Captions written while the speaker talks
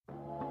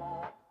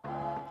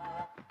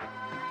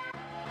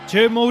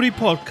Te Māori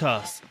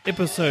Podcast,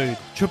 episode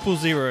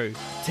 000,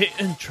 Te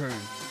Intro.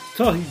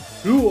 Tahi,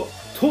 rua,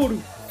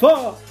 toru,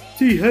 wha,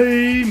 ti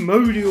hei,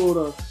 Māori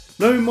ora.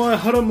 Nau mai,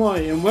 hara mai,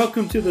 and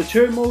welcome to the Te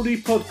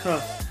Māori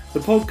Podcast, the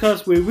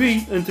podcast where we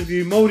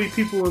interview Māori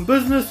people in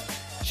business,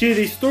 share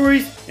their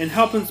stories, and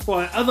help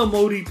inspire other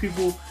Māori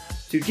people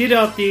to get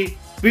out there,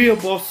 be a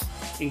boss,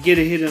 and get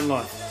ahead in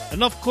life.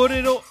 Enough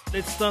kōrero,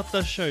 let's start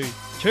the show.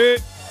 Te.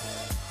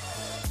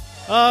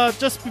 I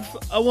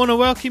want to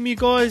welcome you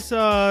guys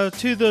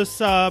to this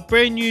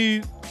brand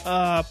new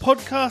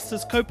podcast,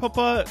 this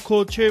kaupapa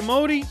called Te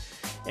Māori.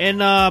 And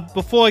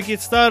before I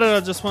get started,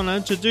 I just want to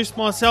introduce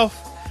myself.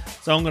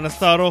 So I'm going to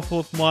start off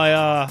with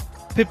my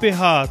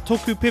pepeha,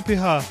 toku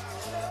pepeha.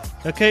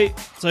 Okay,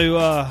 so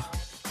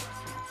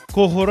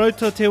ko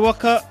horauta te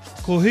waka,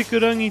 ko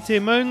hikurangi te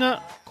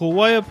maunga, ko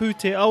waiapu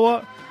te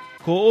awa,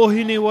 ko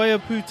ohine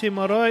waiapu te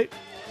marae,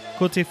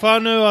 ko te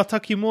whānau a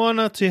taki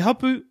moana te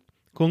hapu,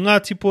 ko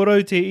Ngāti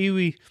Porou te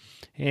iwi,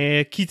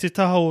 ki te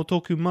taha o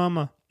tōku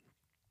māma.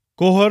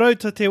 Ko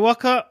horauta te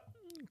waka,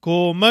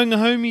 ko maunga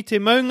haumi te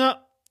maunga,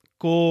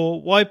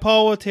 ko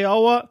waipāwa te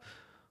awa,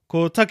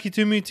 ko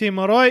takitumu te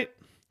marae,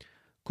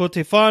 ko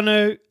te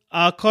whānau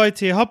a kai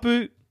te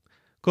hapu,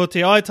 ko te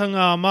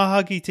aitanga a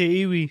mahaki te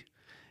iwi,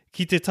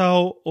 ki te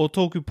taha o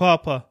tōku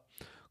pāpā.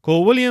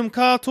 Ko William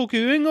Carr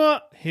tōku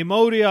ingoa, he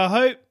Māori a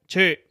hau,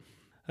 che.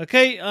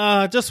 Okay,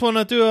 just want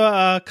to do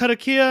a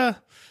karakia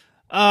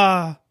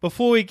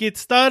before we get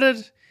started.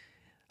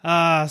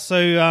 I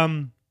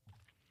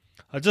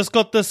just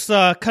got this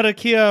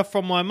karakia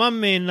from my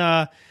mum,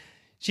 and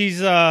she's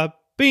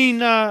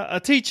been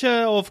a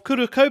teacher of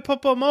kura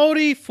kaupapa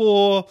Māori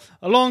for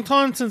a long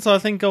time, since I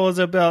think I was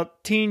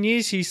about 10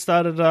 years. She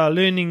started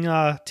learning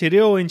te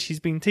reo, and she's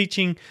been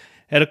teaching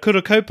at a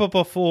kura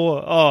kaupapa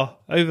for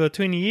over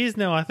 20 years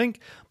now, I think.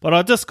 But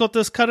I just got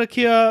this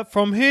karakia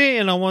from her,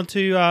 and I want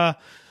to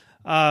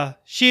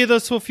share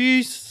this with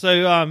you.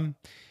 So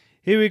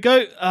here we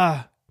go.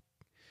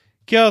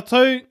 Kia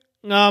tau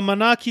ngā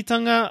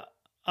manaakitanga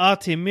a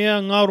te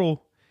mea ngaro.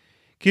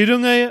 Ki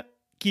runga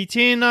ki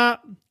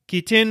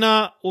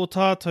tēnā o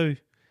tātou.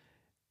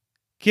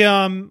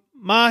 Kia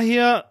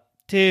māhia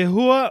te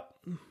hua,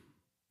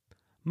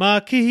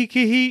 mā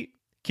kihi,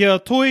 kia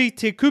toi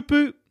te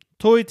kupu,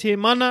 toi te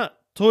mana,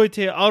 toi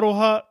te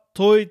aroha,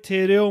 toi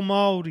te reo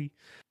Māori.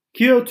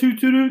 Kia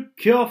tūturu,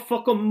 kia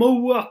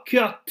whakamaua,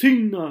 kia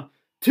tina,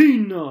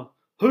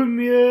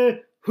 haumie,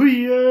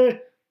 huie,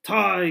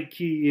 tai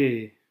ki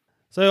e.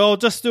 So I'll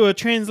just do a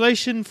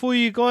translation for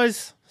you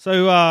guys.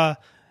 So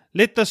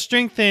let the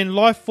strength and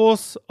life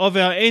force of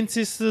our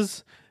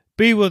ancestors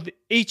be with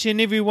each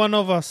and every one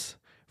of us,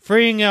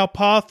 freeing our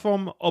path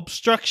from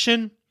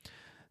obstruction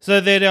so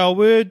that our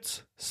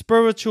words,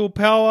 spiritual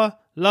power,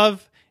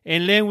 love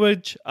and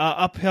language are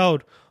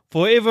upheld,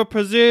 forever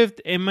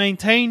preserved and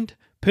maintained,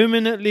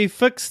 permanently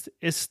fixed,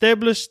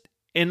 established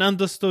and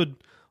understood.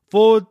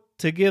 Forward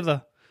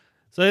together.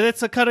 So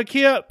that's a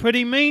karakia,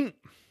 pretty mean.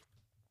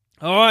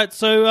 Alright,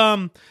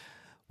 so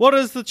what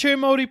is the Te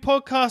Māori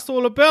Podcast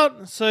all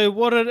about? So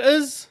what it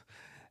is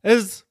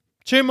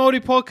Te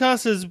Māori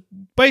Podcast is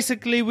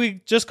basically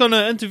we're just going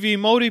to interview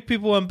Māori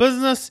people in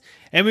business,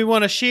 and we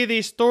want to share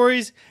their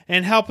stories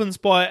and help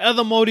inspire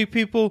other Māori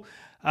people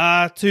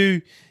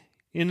to,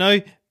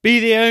 be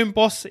their own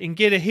boss and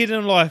get ahead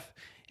in life.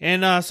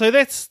 And so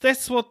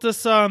that's what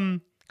this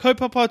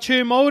kaupapa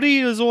Te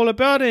Māori is all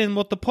about, and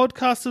what the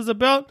podcast is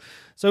about.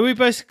 So we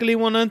basically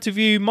want to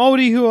interview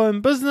Māori who are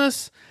in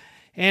business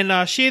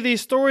and share their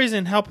stories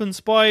and help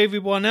inspire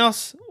everyone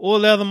else, all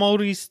the other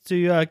Māoris,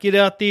 to get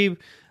out there,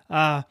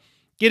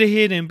 get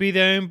ahead and be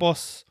their own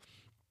boss.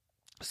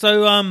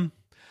 So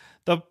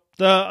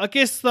I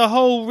guess the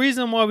whole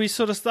reason why we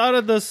sort of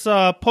started this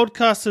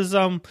podcast is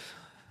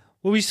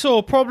we saw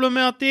a problem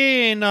out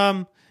there, and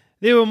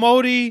there were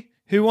Māori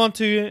who want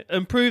to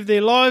improve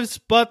their lives,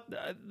 but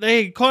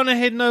they kind of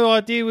had no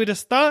idea where to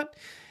start,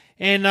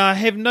 and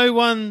have no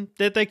one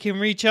that they can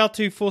reach out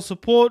to for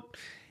support,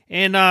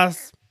 and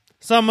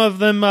some of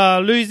them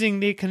are losing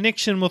their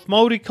connection with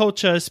Māori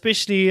culture,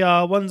 especially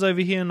ones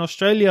over here in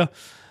Australia.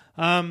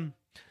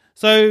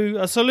 So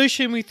a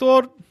solution, we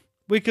thought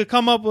we could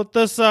come up with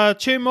this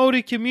Te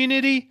Māori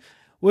community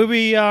where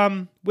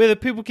where the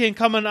people can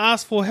come and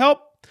ask for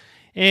help,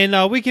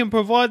 and we can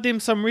provide them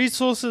some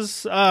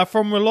resources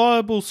from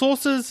reliable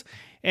sources,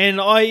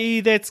 and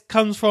i.e. that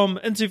comes from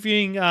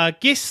interviewing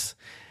guests.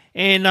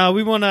 And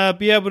we want to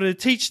be able to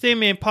teach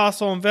them and pass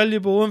on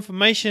valuable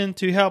information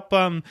to help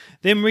them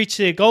reach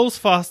their goals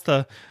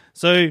faster.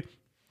 So,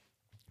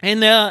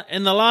 and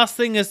the last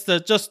thing is to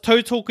just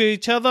talk to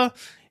each other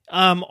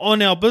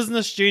on our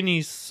business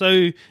journeys.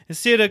 So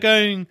instead of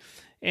going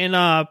and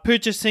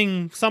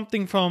purchasing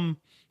something from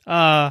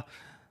a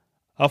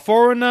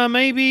foreigner,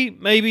 maybe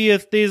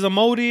if there's a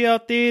Māori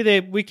out there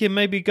that we can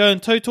maybe go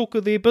and talk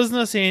with their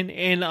business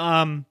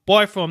and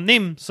buy from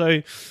them.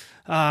 So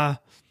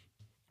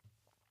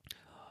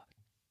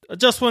I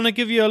just want to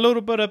give you a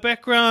little bit of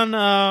background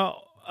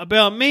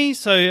about me,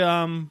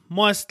 so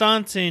my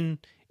stance and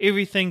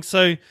everything.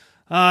 So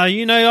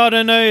I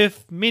don't know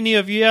if many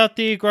of you out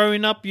there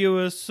growing up, you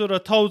were sort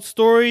of told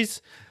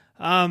stories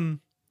about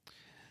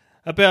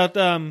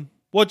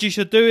what you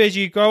should do as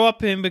you grow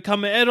up and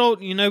become an adult.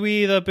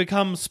 We either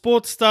become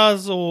sports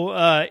stars or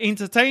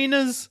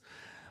entertainers,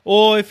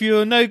 or if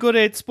you're no good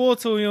at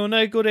sports or you're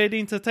no good at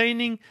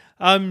entertaining,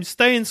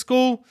 stay in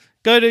school,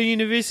 go to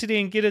university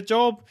and get a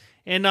job.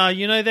 And,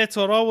 that's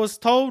what I was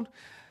told.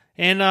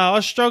 And I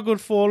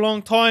struggled for a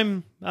long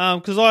time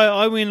because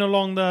I went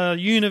along the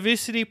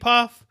university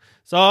path.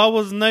 So I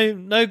was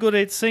no good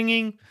at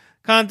singing,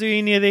 can't do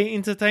any of the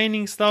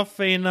entertaining stuff.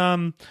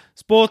 And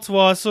sports,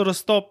 well, I sort of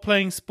stopped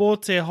playing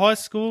sports at high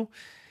school.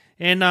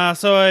 And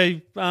so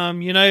I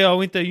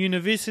went the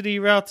university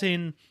route,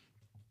 and,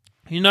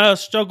 I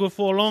struggled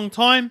for a long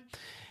time.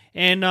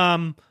 And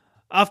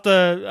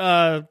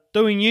after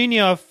doing uni,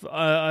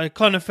 I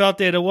kind of felt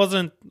that it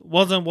wasn't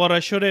what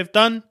I should have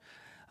done.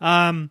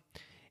 And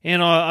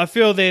I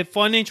feel that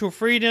financial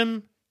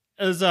freedom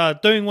is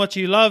doing what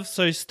you love.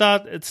 So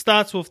it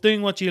starts with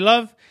doing what you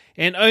love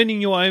and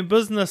owning your own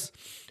business.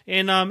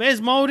 And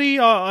as Māori,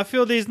 I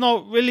feel there's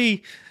not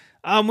really,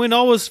 when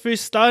I was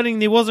first starting,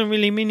 there wasn't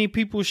really many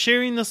people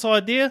sharing this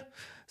idea.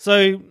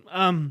 So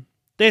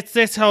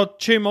that's how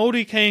True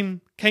Māori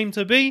came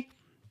to be.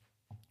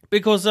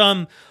 Because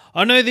I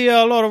know there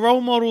are a lot of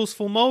role models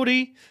for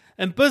Māori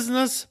in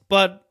business,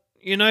 but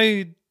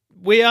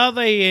where are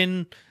they?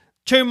 And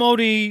True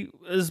Māori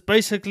is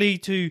basically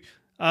to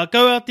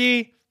go out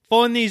there,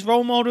 find these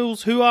role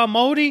models who are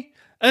Māori,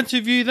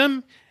 interview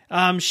them,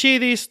 share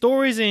their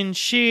stories and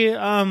share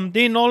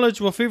their knowledge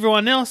with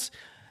everyone else.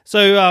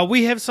 So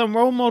we have some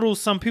role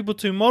models, some people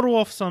to model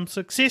off some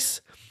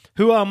success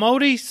who are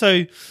Māori.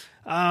 So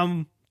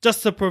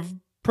just to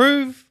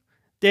prove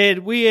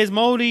that we as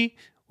Māori,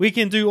 we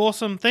can do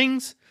awesome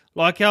things,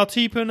 like our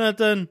tipuna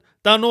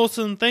done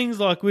awesome things,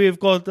 like we've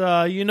got,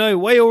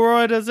 whale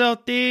riders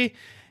out there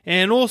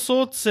and all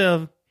sorts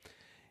of.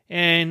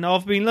 And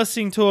I've been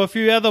listening to a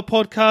few other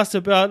podcasts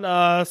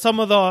about some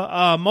of the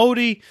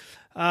Māori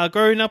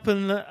growing up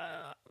in the,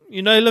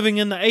 living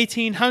in the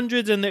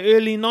 1800s and the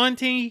early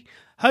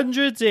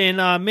 1900s.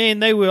 And man,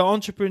 they were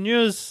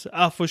entrepreneurs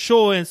for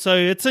sure. And so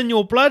it's in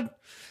your blood.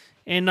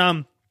 And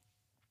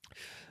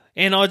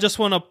I just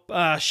want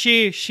to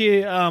share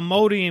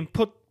Māori and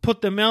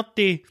put them out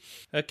there.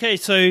 Okay,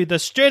 so the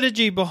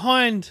strategy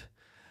behind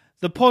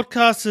the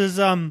podcast is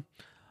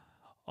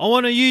I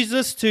want to use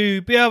this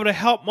to be able to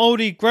help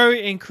Māori grow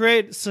and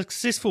create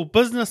successful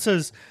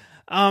businesses,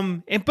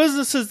 and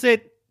businesses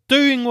that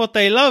doing what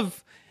they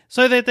love,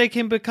 so that they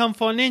can become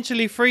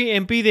financially free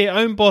and be their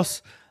own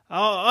boss.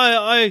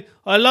 I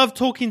love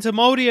talking to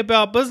Māori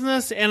about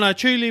business, and I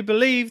truly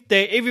believe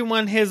that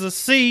everyone has a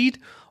seed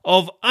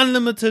of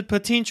unlimited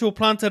potential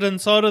planted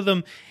inside of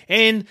them,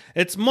 and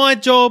it's my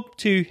job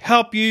to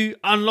help you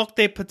unlock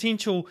that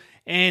potential.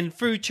 And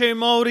through True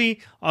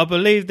Māori, I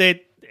believe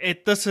that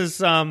this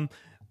is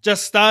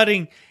just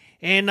starting.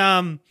 And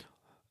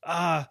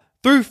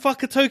through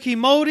Whakatauki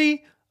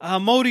Māori,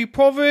 Māori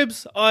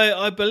proverbs,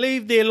 I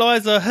believe there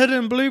lies a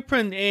hidden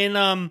blueprint.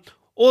 And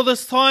all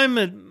this time,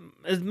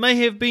 it may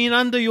have been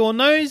under your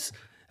nose.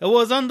 It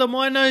was under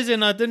my nose,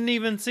 and I didn't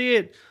even see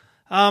it.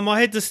 I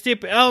had to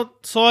step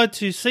outside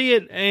to see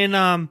it, and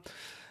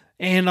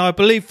I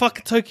believe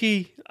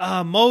Whakatauki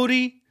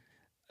Māori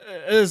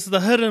is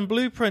the hidden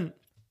blueprint.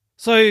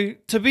 So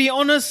to be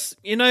honest,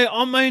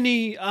 I'm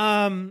only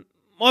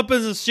my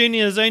business journey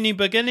is only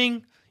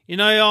beginning.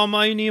 I'm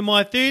only in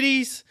my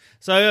 30s,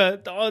 so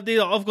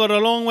I've got a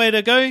long way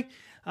to go.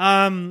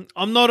 I'm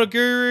not a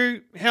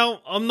guru.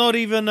 Hell, I'm not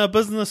even a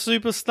business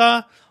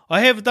superstar.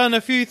 I have done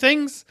a few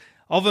things.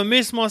 I've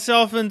immersed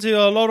myself into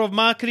a lot of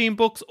marketing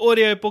books,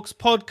 audio books,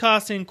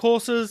 podcasts, and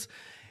courses.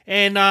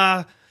 And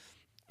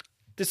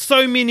there's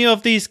so many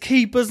of these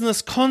key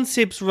business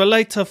concepts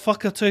relate to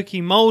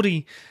Whakatauki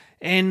Māori.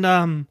 And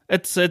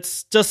it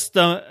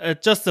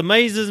just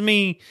amazes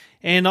me.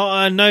 And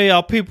I know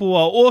our people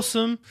are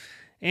awesome.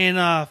 And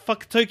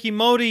Whakatauki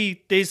Māori,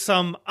 there's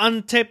some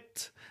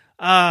untapped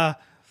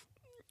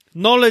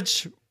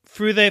knowledge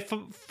through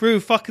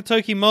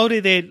Whakatauki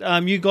Māori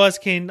that you guys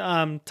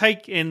can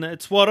take, and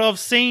it's what I've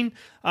seen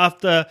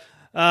after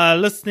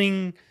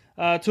listening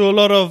to a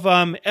lot of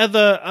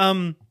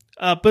other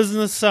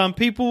business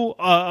people.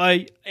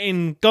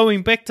 In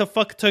going back to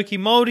Whakatauki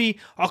Māori,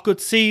 I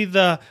could see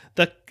the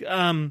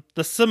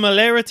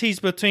similarities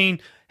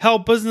between how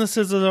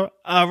businesses are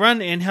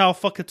run and how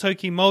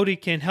Whakatauki Māori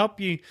can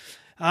help you.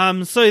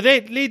 So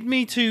that led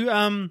me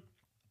to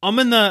I'm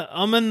in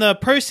the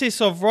process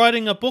of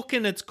writing a book,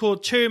 and it's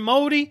called True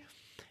Māori,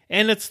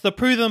 and it's the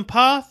proven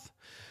path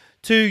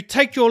to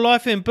take your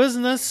life and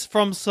business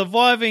from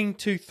surviving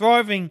to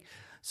thriving.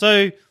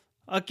 So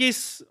I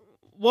guess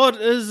what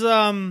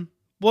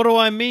do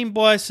I mean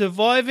by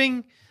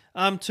surviving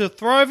to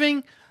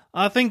thriving?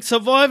 I think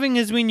surviving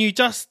is when you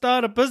just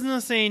start a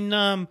business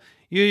and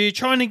you're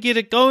trying to get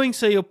it going,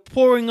 so you're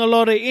pouring a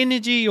lot of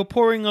energy, you're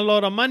pouring a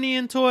lot of money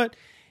into it,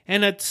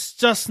 and it's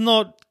just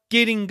not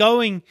getting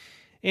going.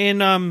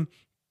 And I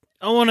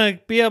want to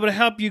be able to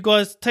help you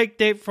guys take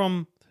that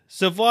from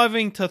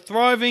surviving to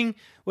thriving,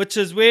 which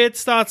is where it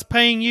starts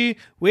paying you,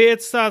 where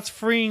it starts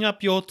freeing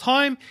up your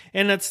time,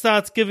 and it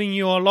starts giving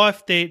you a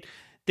life that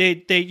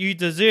you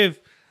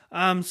deserve.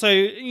 So,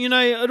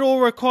 it all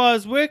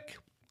requires work.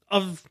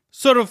 I've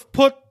sort of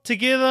put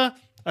together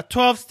a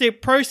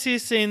 12-step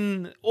process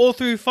and all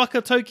through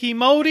Whakatauki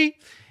Māori,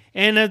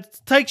 and it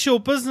takes your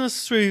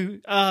business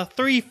through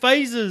 3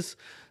 phases.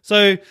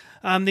 So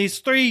there's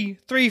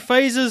three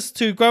phases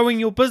to growing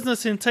your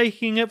business and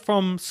taking it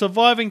from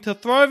surviving to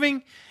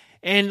thriving,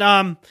 and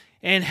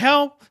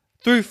how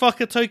through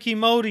Whakatauki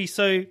Māori.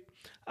 So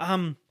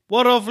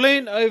what I've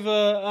learned over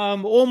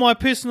all my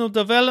personal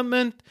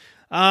development,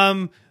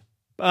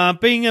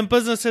 being in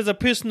business as a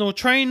personal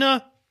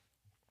trainer,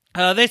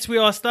 that's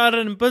where I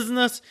started in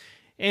business,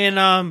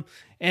 and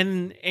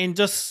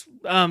just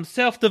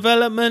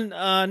self-development,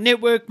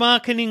 network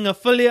marketing,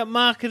 affiliate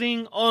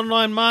marketing,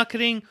 online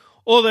marketing,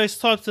 all those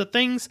types of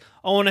things.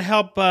 I want to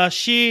help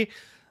share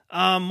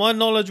my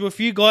knowledge with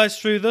you guys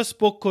through this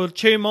book called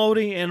Chair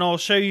Māori, and I'll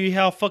show you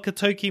how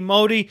Whakatauki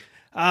Māori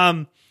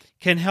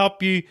can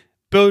help you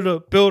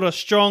build a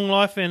strong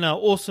life and an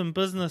awesome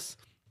business.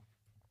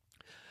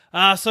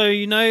 So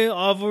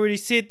I've already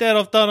said that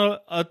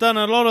I've done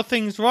a lot of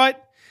things right,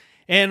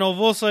 and I've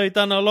also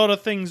done a lot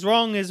of things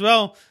wrong as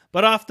well.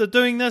 But after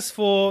doing this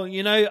for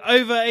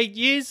over 8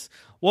 years,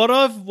 what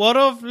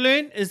I've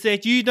learned is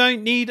that you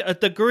don't need a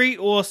degree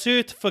or a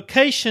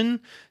certification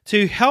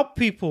to help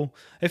people.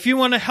 If you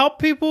want to help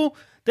people,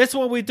 that's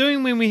what we're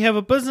doing when we have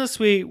a business.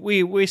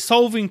 We're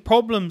solving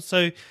problems.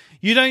 So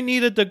you don't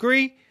need a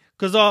degree,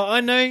 because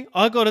I know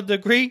I got a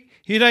degree.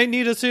 You don't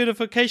need a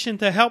certification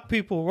to help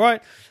people,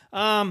 right?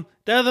 The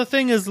other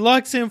thing is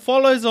likes and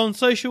follows on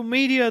social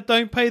media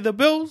don't pay the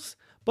bills,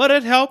 but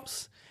it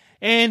helps.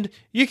 And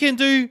you can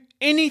do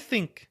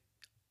anything.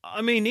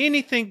 I mean,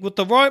 anything with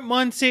the right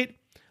mindset,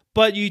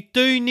 but you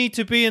do need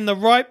to be in the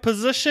right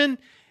position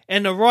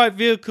and the right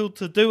vehicle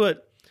to do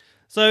it.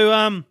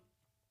 So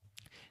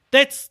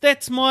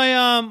that's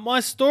my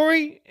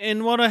story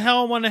and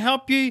how I want to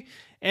help you.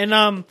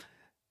 And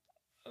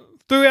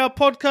through our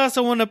podcast,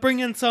 I want to bring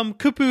in some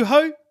kupu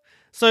hau.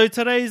 So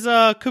today's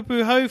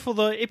kupu hau for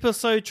the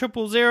episode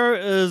 000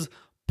 is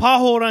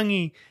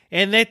pahorangi,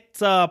 and that's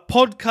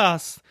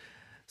podcast.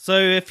 So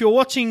if you're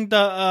watching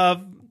the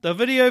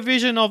video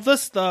version of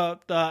this, the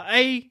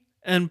A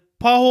in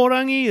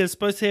pahorangi is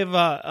supposed to have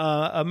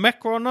a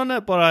macron on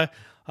it, but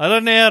I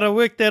don't know how to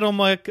work that on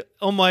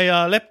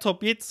my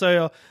laptop yet.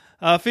 So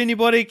if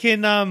anybody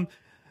can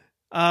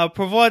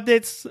provide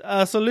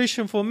that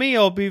solution for me,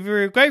 I'll be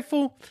very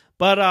grateful.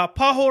 But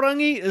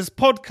pahorangi is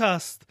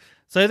podcast.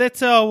 So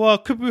that's our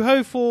kupu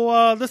hau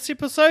for this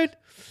episode.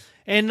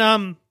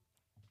 And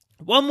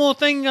one more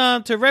thing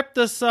to wrap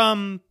this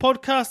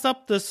podcast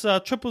up, this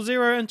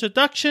 000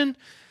 introduction,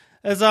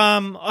 is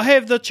I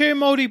have the Chair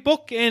Māori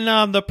book,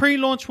 and the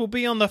pre-launch will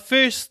be on the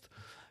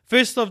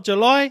 1st of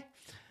July.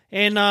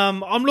 And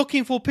I'm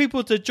looking for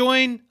people to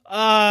join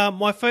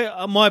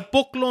my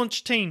book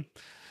launch team.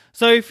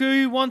 So if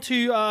you want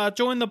to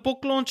join the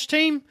book launch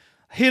team,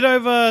 head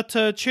over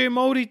to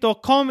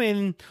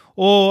chairmaori.com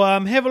or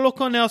have a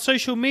look on our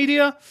social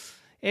media,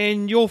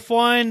 and you'll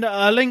find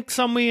a link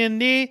somewhere in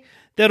there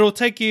that'll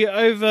take you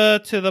over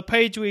to the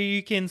page where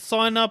you can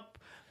sign up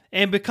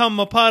and become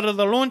a part of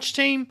the launch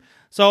team.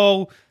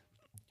 So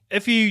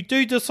if you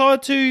do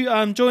decide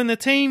to join the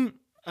team,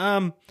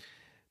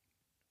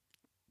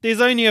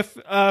 there's only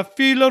a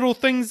few little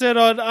things that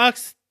I'd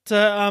ask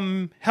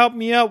to help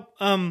me out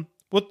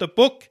with the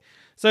book.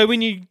 So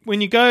when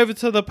you go over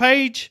to the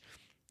page,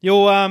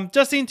 you'll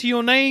just enter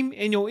your name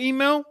and your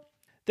email.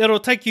 That'll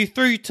take you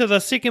through to the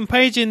second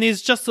page, and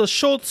there's just a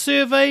short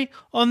survey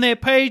on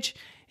that page.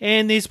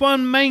 And there's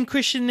one main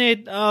question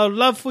that I'd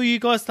love for you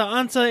guys to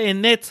answer,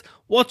 and that's,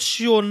 what's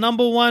your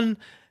number one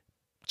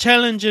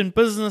challenge in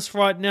business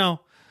right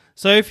now?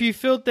 So if you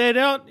filled that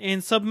out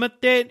and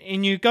submit that,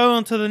 and you go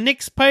on to the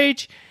next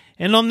page,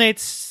 and on that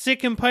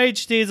second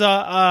page there's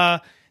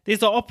an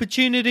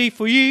opportunity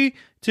for you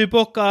to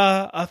book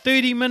a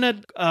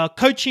 30-minute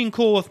coaching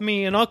call with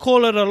me, and I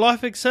call it a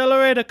Life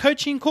Accelerator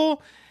coaching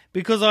call,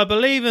 because I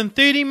believe in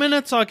 30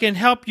 minutes I can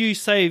help you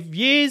save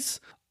years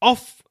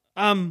off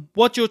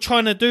what you're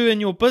trying to do in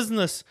your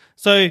business.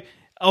 So,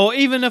 or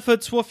even if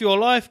it's with your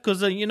life,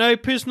 because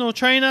personal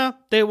trainer,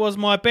 that was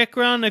my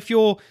background. If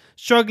you're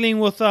struggling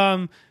with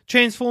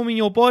transforming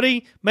your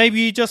body, maybe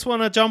you just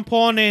want to jump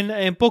on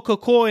and book a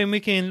call, and we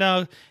can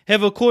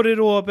have a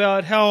kōrero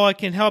about how I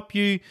can help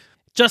you.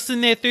 Just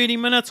in that 30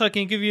 minutes, I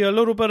can give you a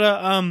little bit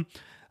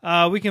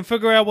of, we can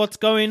figure out what's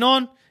going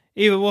on,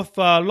 either with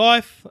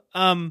life,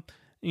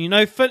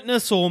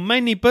 fitness, or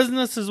mainly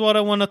business is what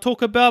I want to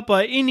talk about.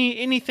 But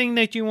anything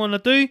that you want to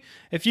do,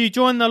 if you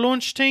join the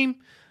launch team,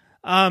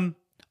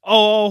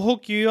 I'll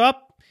hook you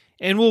up,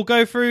 and we'll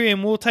go through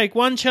and we'll take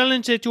one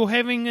challenge that you're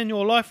having in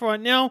your life right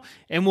now,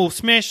 and we'll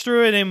smash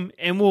through it,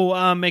 and we'll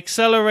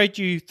accelerate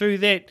you through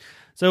that.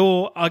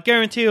 So I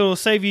guarantee it'll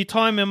save you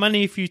time and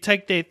money if you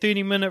take that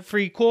 30-minute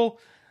free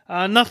call.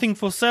 Nothing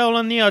for sale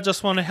in there. I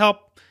just want to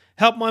help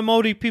help my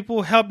Māori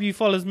people, help you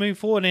fellas move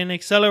forward and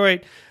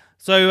accelerate.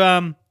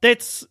 So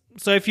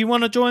so if you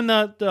want to join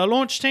the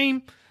launch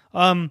team,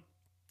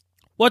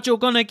 what you're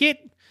going to get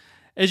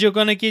is you're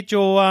going to get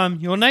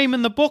your name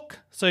in the book.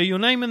 So your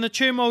name in the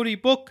Chair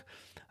Māori book.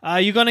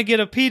 You're going to get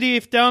a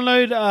PDF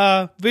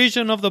download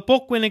version of the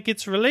book when it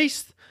gets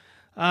released.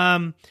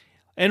 And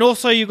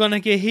also you're going to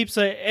get heaps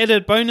of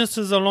added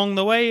bonuses along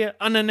the way,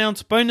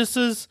 unannounced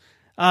bonuses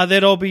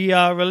that I'll be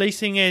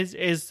releasing as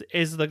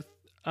the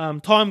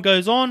time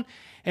goes on.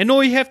 And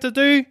all you have to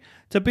do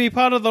to be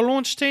part of the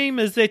launch team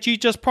is that you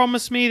just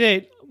promise me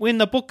that when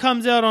the book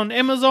comes out on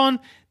Amazon,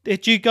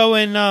 that you go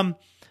and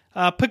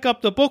pick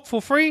up the book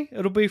for free.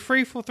 It'll be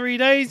free for 3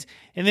 days,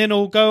 and then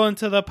it'll go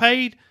into the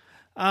paid,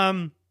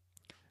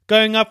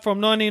 going up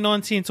from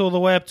 99 cents all the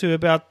way up to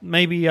about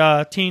maybe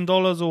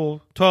 $10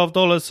 or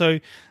 $12. So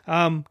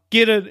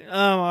get it.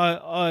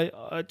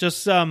 I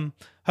just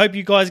hope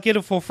you guys get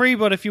it for free.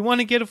 But if you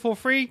want to get it for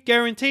free,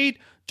 guaranteed,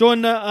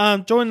 join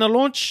the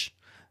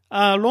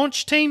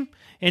launch team.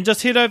 And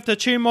just head over to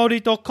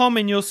chairmaori.com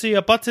and you'll see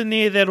a button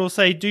there that will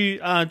say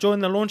join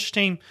the launch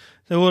team.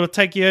 That will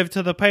take you over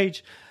to the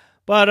page.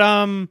 But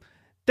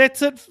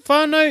that's it,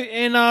 whānau.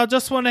 And I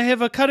just want to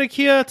have a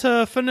karakia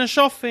to finish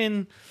off.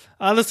 And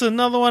this is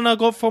another one I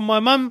got from my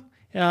mum.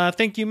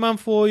 Thank you, Mum,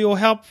 for your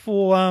help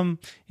for,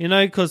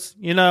 because,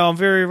 I'm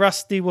very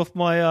rusty with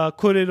my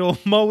kōrero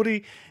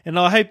Māori. And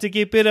I hope to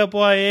get better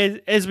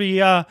as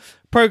we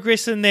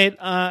progress in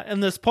that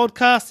in this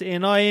podcast.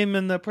 And I am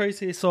in the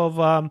process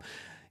of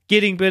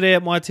getting better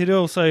at my te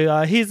reo.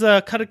 So here's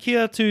a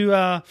karakia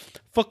to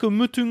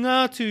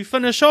whakamutunga to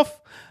finish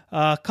off.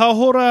 Ka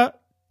hora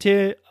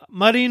te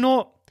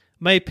marino,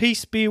 may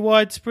peace be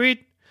widespread.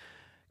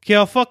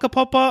 Kia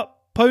whakapapa,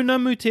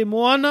 pounamu te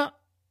moana,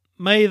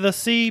 may the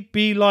sea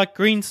be like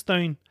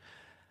greenstone.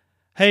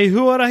 Hei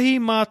huarahi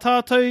mā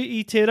tātou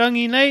i te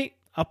rangi nei,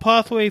 a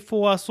pathway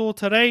for us all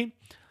today.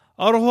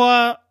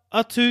 Aroha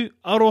atu,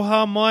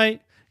 aroha mai,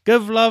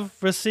 give love,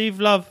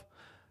 receive love.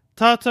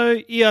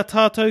 Tātou ia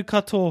tātou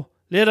katoa.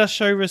 Let us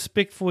show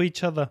respect for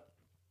each other.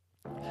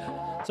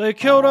 So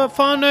kia ora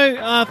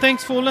whānau,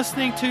 thanks for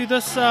listening to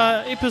this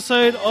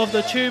episode of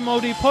the Chair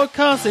Māori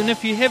podcast. And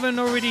if you haven't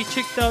already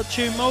checked out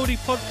Chair Māori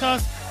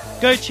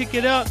podcast, go check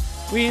it out.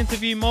 We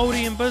interview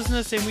Māori in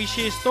business and we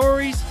share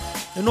stories.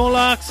 And all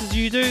I ask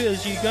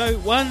is you go,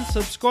 1,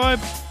 subscribe,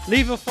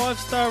 leave a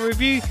 5-star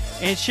review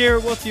and share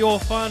it with your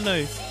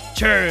whānau.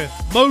 Chair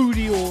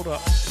Māori ora.